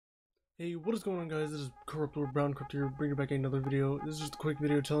Hey, what is going on, guys? This is Brown Corrupt here, bringing back another video. This is just a quick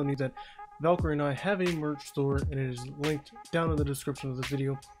video telling you that Valkyrie and I have a merch store, and it is linked down in the description of this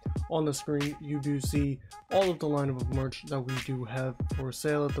video. On the screen, you do see all of the lineup of merch that we do have for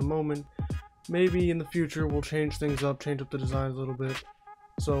sale at the moment. Maybe in the future we'll change things up, change up the designs a little bit.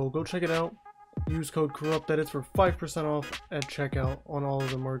 So go check it out. Use code Corrupt, that is for 5% off at checkout on all of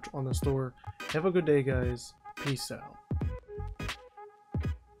the merch on the store. Have a good day, guys. Peace out.